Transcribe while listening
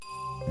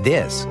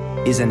This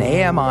is an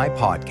AMI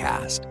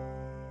podcast.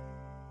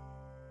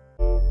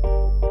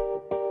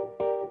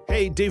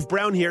 Hey, Dave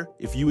Brown here.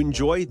 If you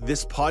enjoy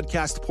this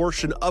podcast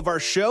portion of our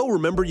show,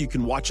 remember you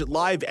can watch it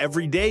live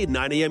every day at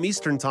 9 a.m.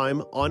 Eastern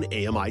Time on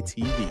AMI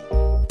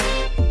TV.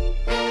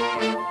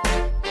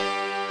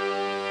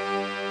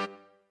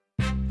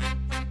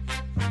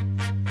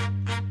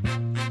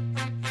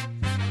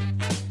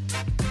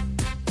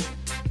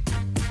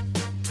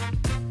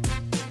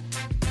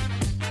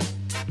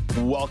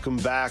 Welcome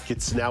back.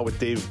 It's Now with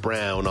Dave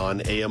Brown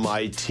on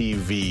AMI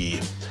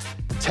TV.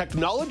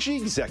 Technology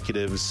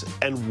executives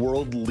and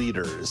world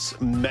leaders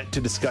met to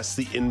discuss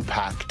the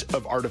impact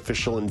of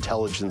artificial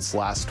intelligence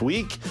last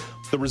week.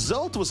 The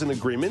result was an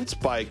agreement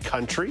by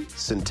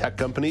countries and tech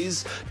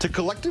companies to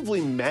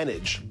collectively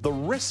manage the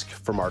risk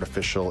from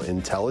artificial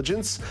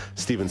intelligence.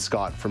 Stephen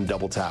Scott from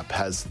Double Tap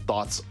has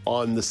thoughts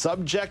on the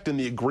subject and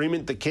the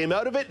agreement that came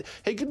out of it.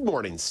 Hey, good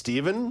morning,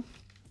 Stephen.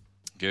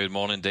 Good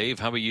morning, Dave.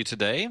 How are you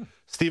today?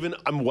 Stephen,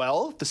 I'm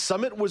well. The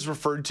summit was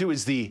referred to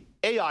as the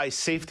AI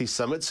Safety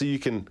Summit, so you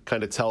can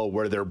kind of tell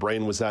where their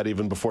brain was at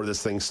even before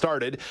this thing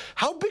started.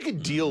 How big a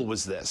deal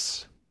was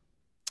this?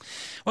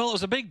 Well, it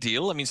was a big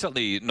deal. I mean,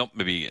 certainly not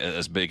maybe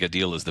as big a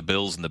deal as the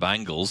Bills and the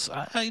Bangles.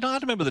 I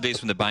remember the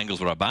days when the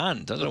Bangles were a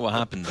band. I don't know what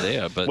happened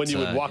there. But when you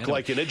would walk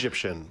like an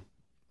Egyptian.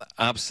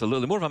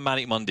 Absolutely. More of a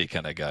Manic Monday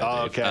kind of guy,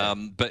 Dave.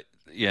 Okay. But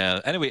yeah,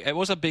 anyway, it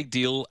was a big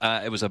deal.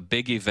 It was a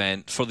big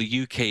event for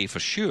the UK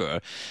for sure,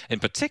 in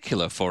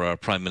particular for our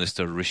Prime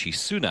Minister Rishi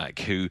Sunak,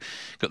 who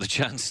got the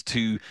chance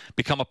to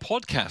become a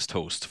podcast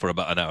host for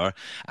about an hour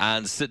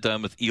and sit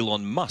down with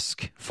Elon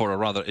Musk for a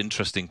rather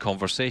interesting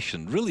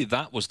conversation. Really,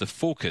 that was the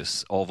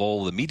focus of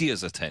all the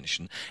media's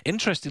attention.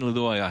 Interestingly,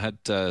 though, I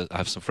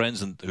have some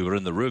friends who were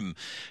in the room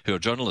who are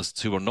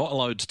journalists who were not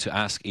allowed to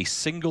ask a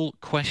single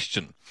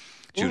question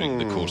during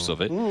the course of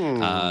it.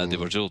 They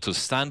were able to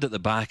stand at the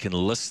back and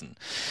listen.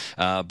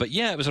 But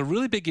yeah, it was a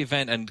really big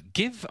event and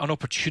give an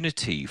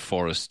opportunity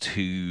for us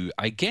to,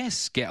 I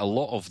guess, get a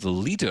lot of the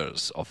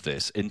leaders of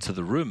this into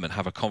the room and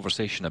have a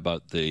conversation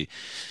about the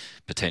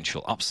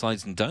potential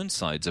upsides and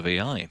downsides of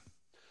AI.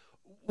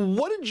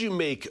 What did you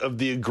make of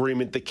the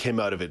agreement that came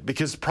out of it?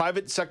 Because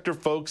private sector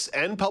folks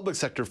and public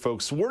sector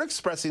folks were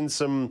expressing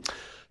some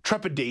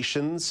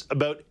trepidations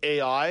about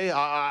AI.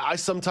 I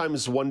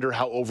sometimes wonder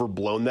how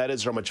overblown that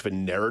is or how much of a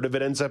narrative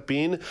it ends up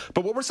being.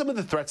 But what were some of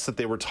the threats that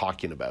they were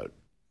talking about?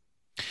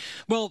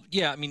 Well,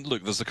 yeah, I mean,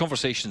 look, there's the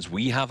conversations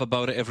we have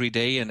about it every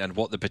day and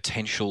what the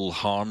potential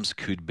harms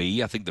could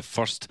be. I think the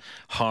first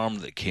harm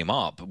that came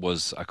up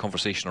was a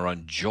conversation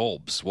around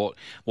jobs. What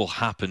will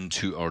happen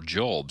to our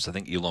jobs? I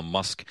think Elon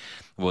Musk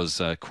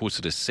was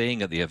quoted as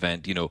saying at the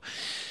event,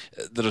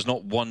 there is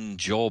not one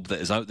job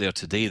that is out there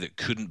today that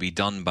couldn't be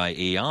done by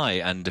AI.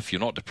 And if you're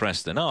not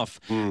depressed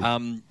enough,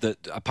 that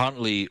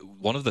apparently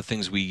one of the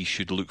things we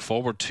should look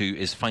forward to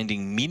is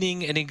finding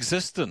meaning in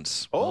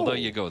existence. Well, there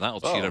you go. That'll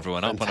cheer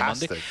everyone up on a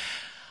Monday.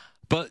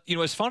 But,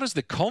 as far as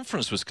the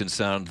conference was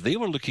concerned, they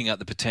were looking at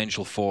the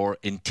potential for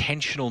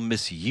intentional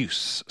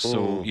misuse.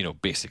 So,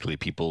 basically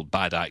people,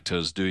 bad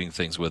actors doing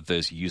things with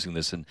this, using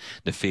this in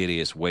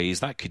nefarious ways.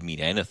 That could mean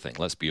anything,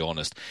 let's be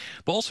honest.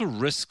 But also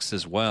risks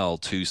as well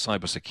to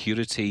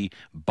cybersecurity,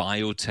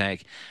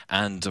 biotech,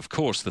 and, of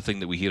course, the thing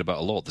that we hear about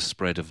a lot, the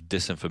spread of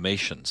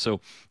disinformation. So,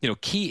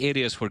 key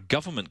areas where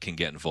government can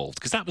get involved,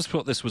 because that was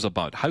what this was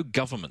about, how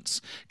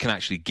governments can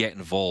actually get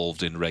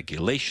involved in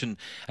regulation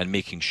and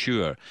making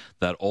sure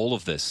that all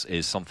of this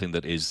is something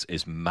that is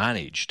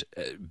managed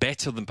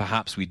better than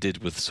perhaps we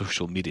did with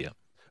social media.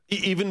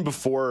 Even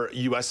before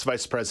U.S.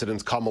 Vice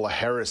President Kamala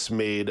Harris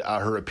made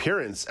her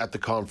appearance at the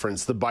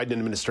conference, the Biden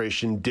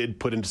administration did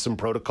put into some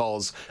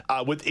protocols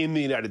within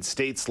the United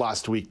States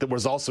last week that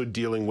was also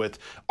dealing with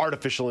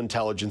artificial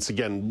intelligence,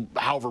 again,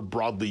 however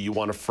broadly you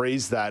want to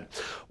phrase that.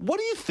 What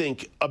do you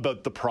think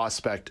about the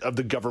prospect of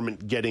the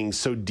government getting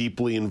so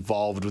deeply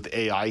involved with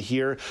AI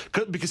here?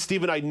 Because,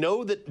 Stephen, I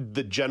know that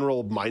the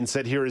general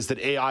mindset here is that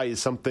AI is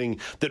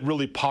something that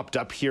really popped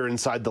up here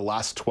inside the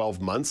last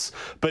 12 months,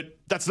 but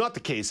that's not the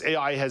case.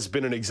 AI has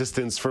been in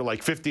existence for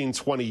like 15,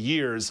 20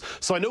 years.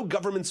 So I know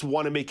governments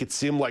want to make it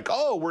seem like,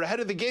 oh, we're ahead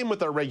of the game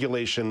with our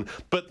regulation.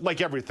 But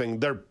like everything,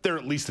 they're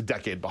at least a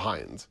decade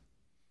behind.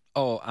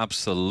 Oh,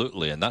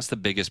 absolutely. And that's the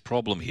biggest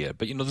problem here.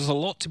 But, there's a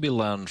lot to be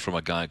learned from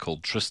a guy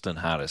called Tristan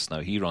Harris. Now,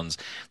 he runs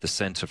the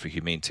Center for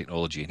Humane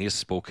Technology, and he has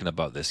spoken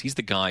about this. He's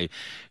the guy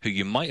who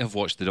you might have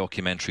watched the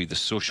documentary The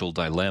Social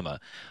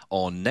Dilemma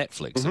on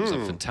Netflix. It was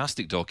a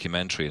fantastic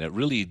documentary, and it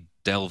really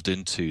delved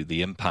into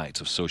the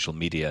impact of social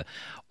media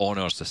on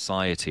our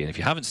society. And if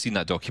you haven't seen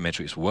that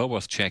documentary, it's well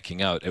worth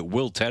checking out. It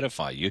will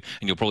terrify you,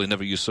 and you'll probably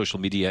never use social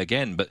media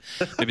again, but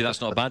maybe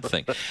that's not a bad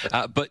thing.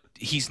 But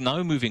he's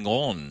now moving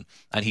on,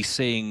 and he's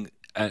saying,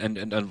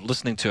 and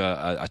listening to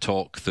a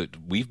talk that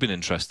we've been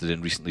interested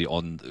in recently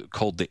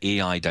called The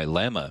AI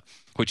Dilemma,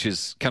 which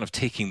is kind of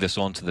taking this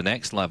on to the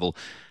next level.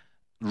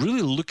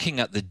 really looking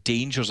at the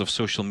dangers of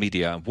social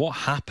media and what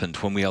happened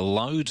when we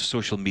allowed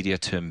social media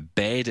to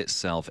embed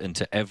itself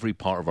into every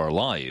part of our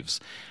lives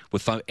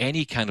without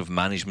any kind of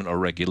management or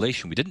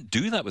regulation. We didn't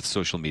do that with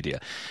social media.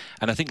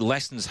 And I think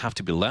lessons have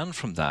to be learned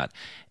from that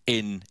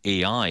in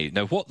AI.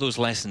 Now, what those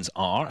lessons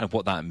are and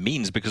what that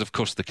means, because, of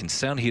course, the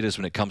concern here is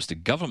when it comes to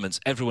governments,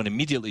 everyone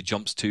immediately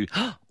jumps to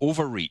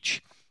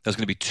overreach. There's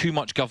going to be too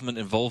much government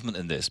involvement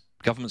in this.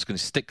 Government's going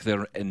to stick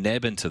their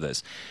neb into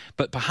this.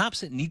 But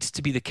perhaps it needs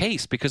to be the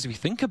case, because if you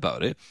think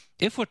about it,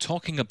 if we're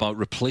talking about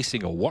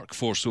replacing a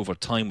workforce over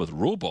time with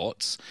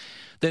robots,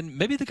 then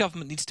maybe the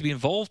government needs to be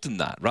involved in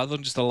that, rather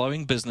than just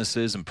allowing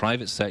businesses and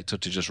private sector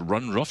to just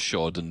run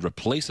roughshod and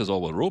replace us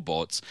all with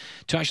robots,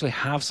 to actually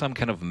have some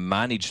kind of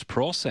managed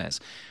process.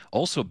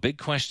 Also, big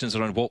questions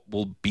around what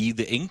will be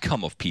the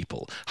income of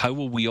people. How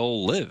will we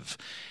all live?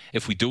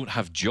 If we don't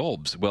have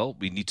jobs, well,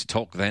 we need to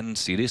talk then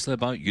seriously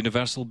about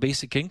universal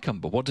basic income.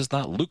 But what does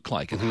that look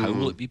like, and how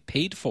will it be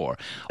paid for?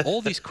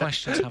 All these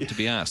questions have to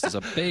be asked. There's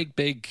a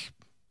big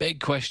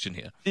question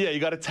here. Yeah, you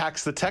got to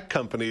tax the tech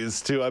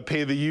companies to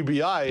pay the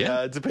UBI.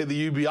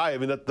 I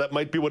mean, that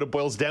might be what it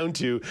boils down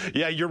to.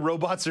 Yeah, your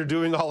robots are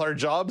doing all our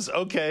jobs.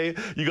 Okay,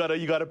 you got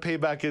to pay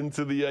back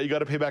into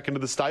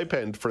the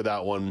stipend for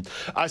that one.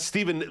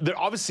 Stephen, there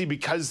obviously,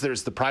 because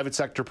there's the private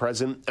sector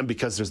present and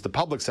because there's the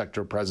public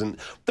sector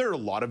present, there are a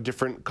lot of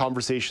different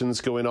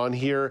conversations going on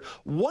here.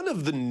 One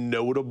of the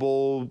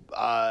notable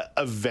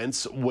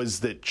events was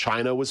that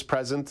China was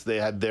present.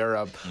 They had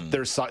their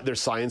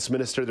science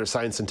minister, their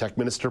science and tech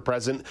minister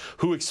present,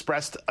 who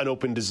expressed an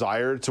open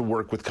desire to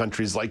work with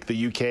countries like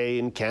the UK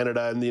and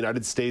Canada and the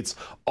United States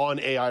on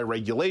AI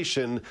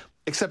regulation.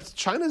 Except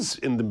China's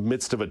in the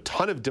midst of a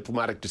ton of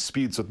diplomatic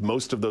disputes with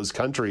most of those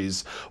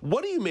countries.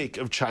 What do you make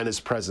of China's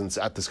presence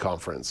at this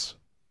conference?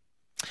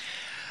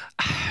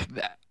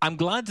 I'm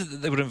glad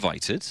that they were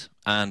invited,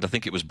 and I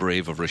think it was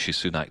brave of Rishi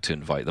Sunak to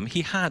invite them.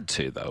 He had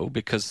to, though,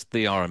 because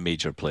they are a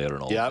major player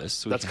in all of this.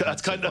 So that's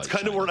kind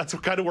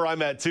of where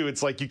I'm at too.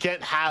 It's like you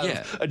can't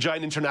have a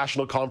giant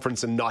international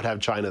conference and not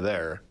have China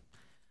there.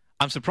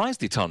 I'm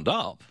surprised they turned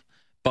up,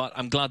 but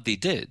I'm glad they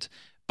did.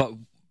 But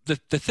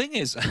the thing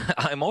is,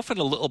 I'm often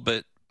a little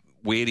bit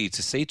wary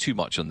to say too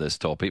much on this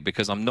topic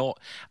because I'm not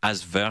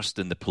as versed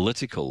in the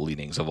political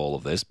leanings of all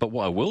of this. But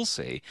what I will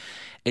say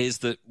is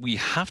that we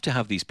have to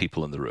have these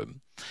people in the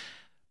room,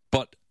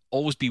 but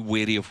always be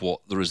wary of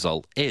what the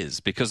result is,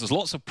 because there's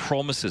lots of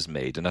promises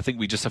made, and I think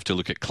we just have to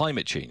look at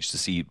climate change to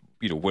see,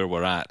 where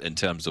we're at in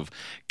terms of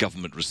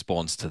government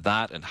response to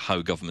that and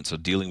how governments are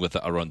dealing with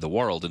it around the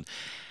world. And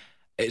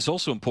it's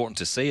also important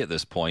to say at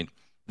this point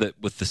that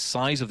with the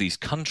size of these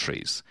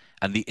countries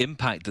and the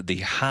impact that they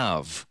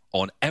have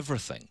on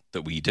everything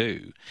that we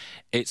do,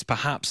 it's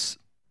perhaps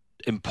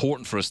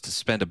important for us to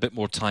spend a bit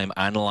more time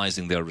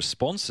analysing their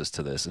responses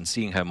to this and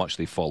seeing how much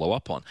they follow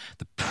up on.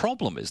 The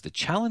problem is, the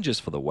challenge is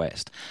for the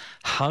West.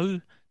 How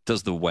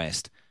does the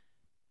West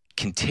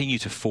continue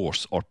to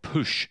force or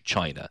push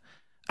China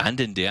and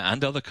India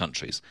and other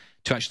countries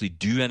to actually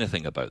do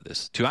anything about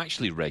this, to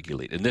actually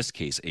regulate, in this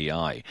case,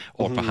 AI,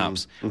 or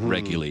perhaps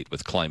regulate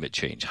with climate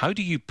change? How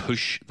do you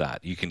push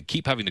that? You can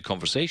keep having the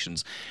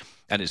conversations,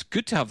 and it's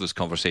good to have those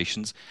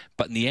conversations,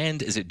 but in the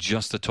end, is it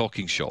just a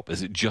talking shop?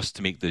 Is it just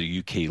to make the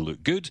UK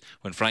look good,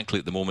 when frankly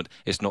at the moment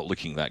it's not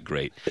looking that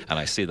great? And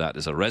I say that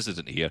as a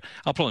resident here.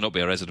 I'll probably not be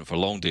a resident for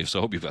long, Dave, so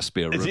I hope you've got a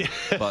spare room.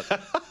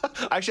 But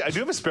actually, I do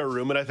have a spare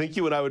room, and I think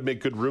you and I would make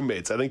good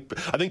roommates. I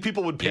think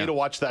people would pay to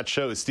watch that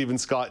show, Stephen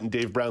Scott and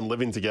Dave Brown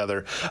living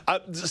together.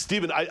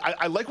 Stephen,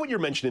 I like what you're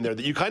mentioning there,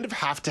 that you kind of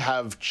have to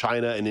have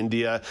China and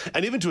India,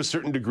 and even to a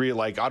certain degree,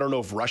 like, I don't know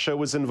if Russia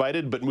was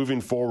invited, but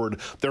moving forward,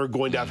 they're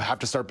going to have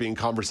to start being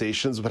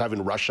conversations with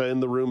having Russia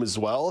in the room as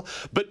well.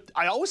 But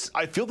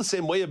I feel the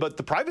same way about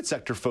the private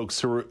sector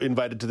folks who are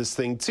invited to this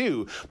thing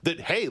too,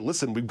 that, hey,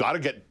 listen, we've got to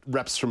get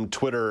reps from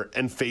Twitter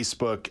and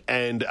Facebook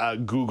and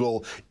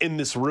Google in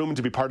this room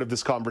to be part of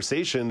this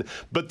conversation.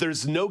 But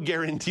there's no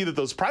guarantee that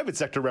those private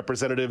sector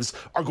representatives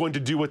are going to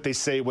do what they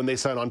say when they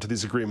sign on to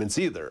these agreements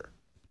either.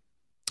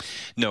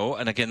 No,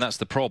 and again, that's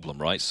the problem,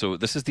 right? So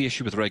this is the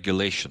issue with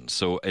regulation.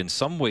 So in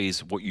some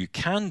ways, what you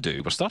can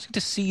do, we're starting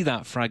to see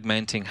that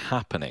fragmenting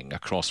happening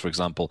across, for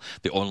example,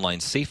 the online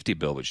safety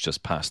bill, which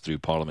just passed through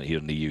Parliament here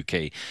in the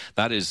UK.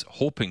 That is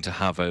hoping to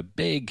have a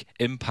big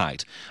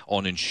impact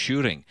on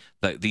ensuring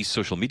that these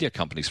social media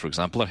companies, for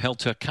example, are held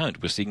to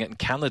account. We're seeing it in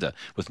Canada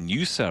with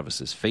news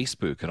services,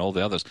 Facebook and all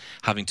the others,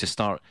 having to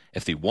start,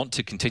 if they want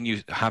to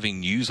continue having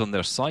news on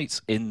their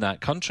sites in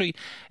that country,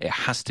 it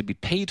has to be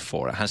paid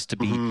for. It has to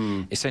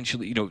be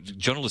essentially,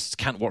 journalists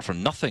can't work for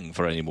nothing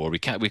for anymore.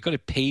 We've got to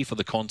pay for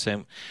the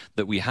content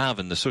that we have,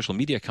 and the social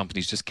media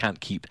companies just can't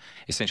keep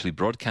essentially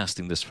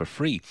broadcasting this for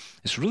free.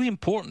 It's really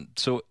important.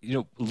 So,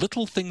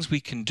 little things we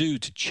can do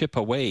to chip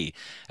away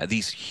at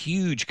these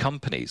huge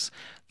companies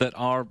that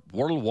are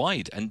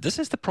worldwide. And this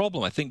is the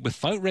problem. I think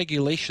without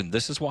regulation,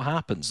 this is what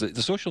happens.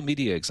 The social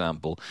media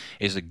example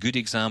is a good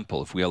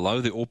example. If we allow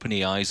the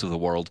OpenAIs of the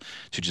world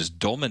to just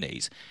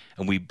dominate,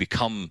 and we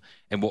become,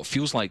 in what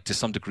feels like to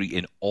some degree,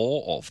 in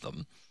awe of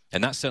them,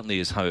 And that certainly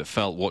is how it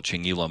felt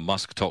watching Elon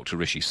Musk talk to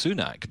Rishi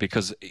Sunak,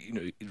 because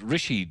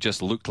Rishi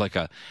just looked like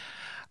a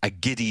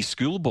giddy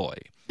schoolboy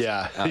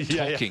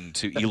talking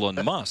to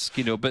Elon Musk,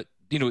 but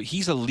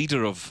he's a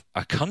leader of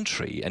a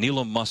country, and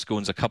Elon Musk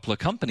owns a couple of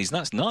companies, and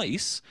that's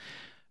nice.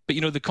 But,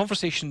 the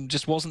conversation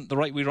just wasn't the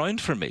right way around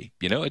for me.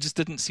 It just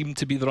didn't seem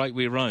to be the right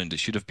way around. It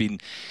should have been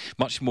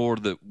much more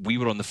that we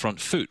were on the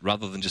front foot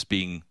rather than just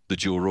being the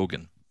Joe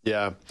Rogan.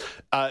 Yeah.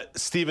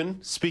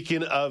 Stephen,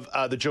 speaking of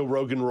the Joe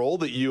Rogan role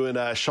that you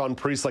and Sean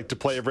Priest like to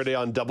play every day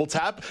on Double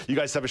Tap, you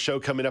guys have a show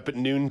coming up at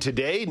noon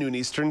today, noon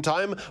Eastern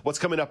time. What's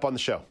coming up on the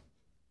show?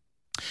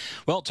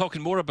 Well,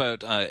 talking more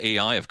about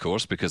AI, of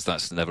course, because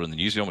that's never in the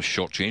news. You almost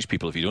shortchange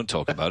people if you don't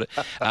talk about it.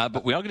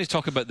 But we are going to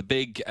talk about the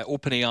big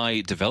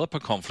OpenAI developer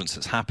conference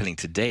that's happening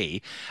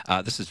today.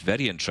 This is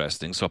very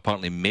interesting. So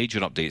apparently major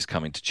updates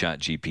coming to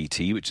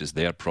ChatGPT, which is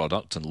their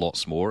product, and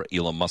lots more.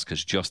 Elon Musk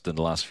has just in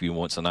the last few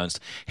months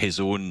announced his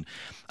own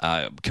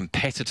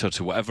competitor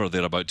to whatever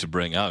they're about to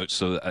bring out.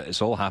 So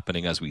it's all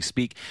happening as we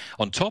speak.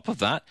 On top of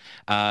that,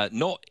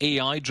 not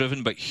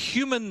AI-driven, but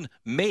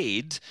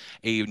human-made,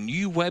 a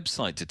new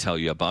website to tell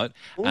you about.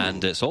 Ooh.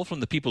 And it's all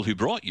from the people who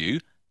brought you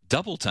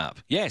Double Tap.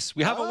 Yes,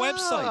 we have a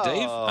website,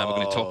 Dave, and we're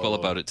going to talk all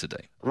about it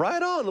today.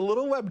 Right on, a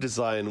little web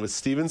design with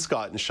Stephen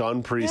Scott and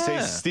Sean Priest. Yeah.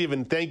 Hey,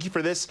 Stephen, thank you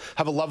for this.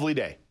 Have a lovely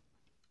day.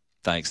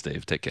 Thanks,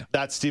 Dave. Take care.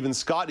 That's Stephen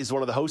Scott. He's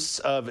one of the hosts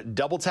of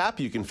Double Tap.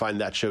 You can find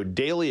that show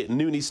daily at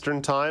noon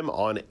Eastern time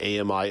on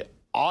AMI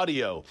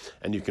Audio.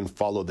 And you can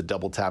follow the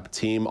Double Tap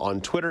team on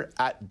Twitter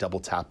at Double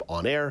Tap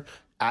On Air,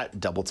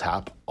 at Double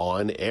Tap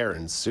On Air,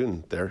 and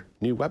soon their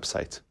new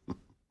website.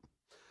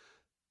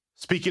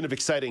 Speaking of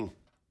exciting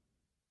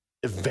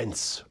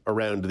events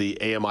around the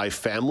AMI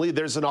family,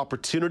 there's an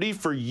opportunity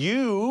for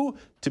you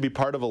to be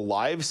part of a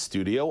live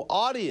studio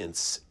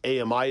audience.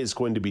 AMI is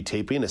going to be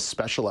taping a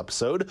special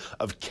episode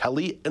of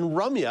Kelly and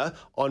Ramya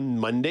on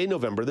Monday,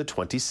 November the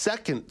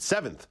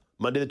 27th.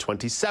 Monday the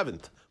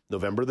 27th,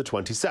 November the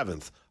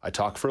 27th. I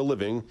talk for a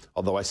living,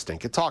 although I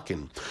stink at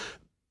talking.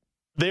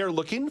 They are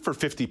looking for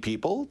 50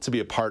 people to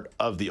be a part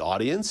of the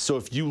audience. So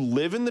if you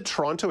live in the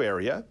Toronto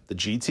area, the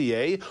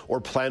GTA,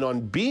 or plan on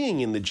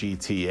being in the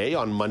GTA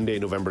on Monday,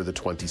 November the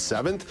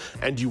 27th,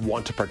 and you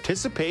want to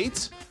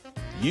participate,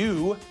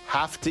 you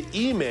have to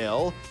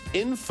email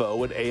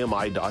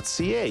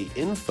info@ami.ca,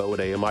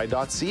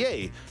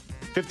 info@ami.ca.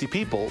 50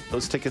 people,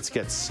 those tickets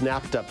get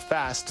snapped up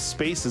fast,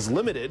 space is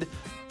limited.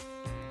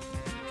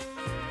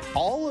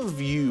 All of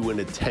you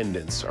in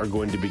attendance are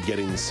going to be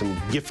getting some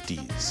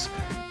gifties.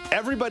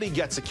 Everybody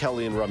gets a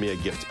Kelly and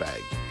Ramya gift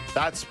bag.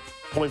 That's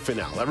point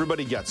final.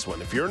 Everybody gets one.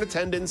 If you're in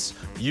attendance,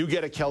 you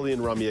get a Kelly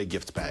and Ramya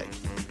gift bag.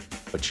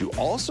 But you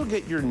also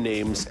get your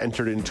names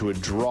entered into a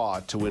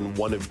draw to win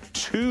one of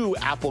 2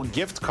 Apple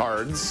gift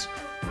cards.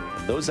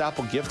 And those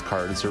Apple gift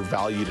cards are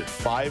valued at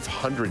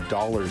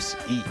 $500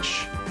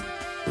 each.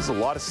 There's a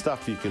lot of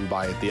stuff you can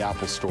buy at the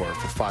Apple Store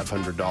for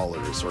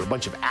 $500, or a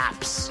bunch of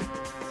apps.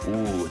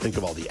 Ooh, think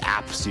of all the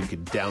apps you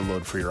could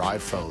download for your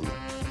iPhone.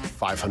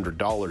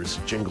 $500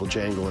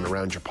 jingle-jangling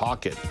around your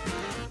pocket.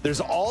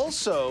 There's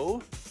also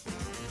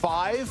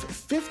 5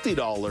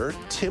 $50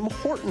 Tim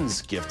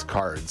Hortons gift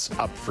cards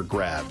up for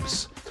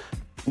grabs.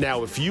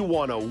 Now, if you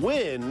want to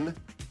win,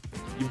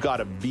 you've got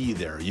to be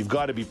there. You've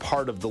got to be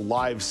part of the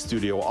live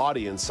studio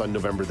audience on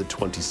November the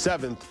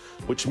 27th,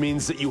 which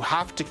means that you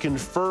have to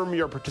confirm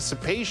your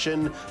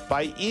participation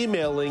by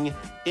emailing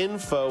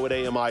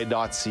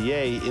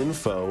info@ami.ca,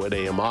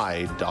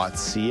 info@ami.ca,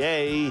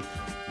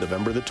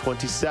 November the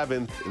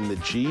 27th in the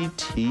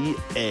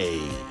GTA.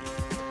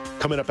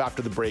 Coming up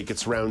after the break,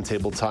 it's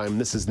Roundtable time.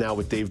 This is Now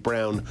with Dave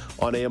Brown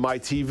on AMI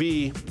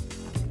TV.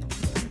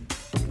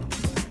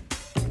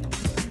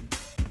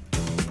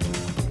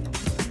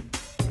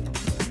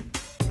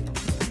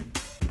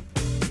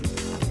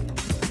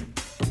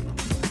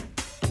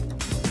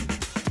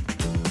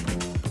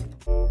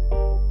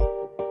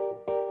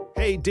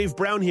 Hey, Dave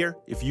Brown here.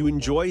 If you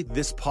enjoy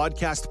this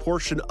podcast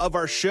portion of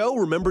our show,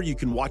 remember you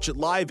can watch it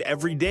live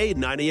every day at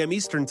 9 a.m.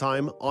 Eastern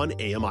Time on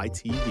AMI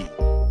TV.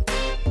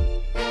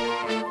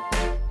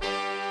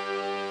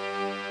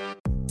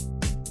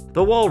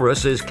 The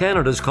Walrus is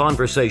Canada's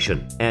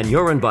conversation, and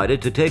you're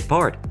invited to take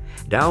part.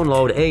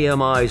 Download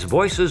AMI's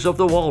Voices of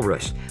the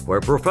Walrus,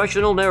 where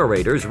professional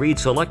narrators read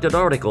selected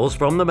articles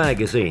from the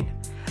magazine.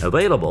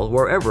 Available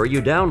wherever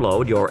you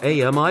download your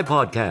AMI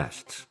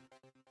podcasts.